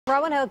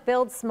Roanoke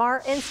Build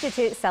Smart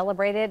Institute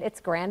celebrated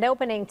its grand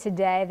opening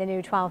today. The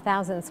new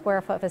 12,000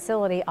 square foot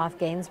facility off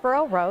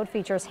Gainsborough Road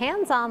features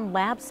hands-on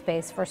lab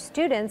space for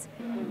students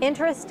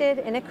interested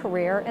in a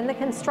career in the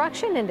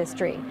construction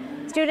industry.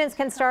 Students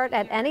can start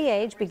at any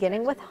age,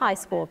 beginning with high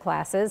school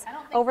classes.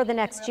 Over the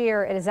next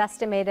year, it is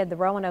estimated the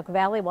Roanoke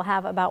Valley will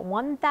have about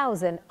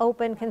 1,000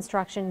 open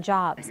construction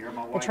jobs.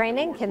 The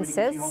training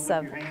consists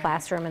of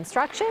classroom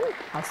instruction,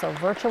 also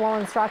virtual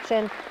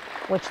instruction,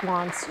 which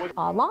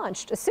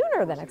launched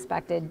sooner than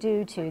expected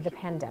due to the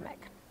pandemic.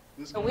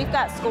 So we've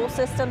got school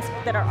systems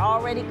that are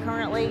already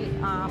currently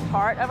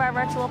part of our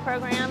virtual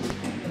program,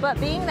 but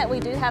being that we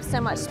do have so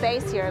much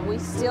space here, we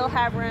still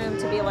have room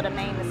to be able to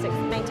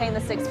maintain the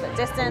 6-foot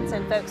distance,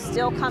 and folks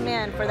still come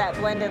in for that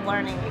blended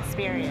learning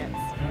experience.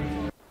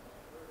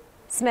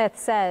 Smith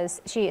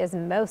says she is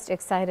most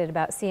excited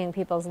about seeing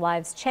people's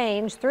lives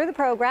change through the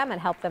program and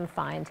help them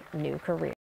find new careers.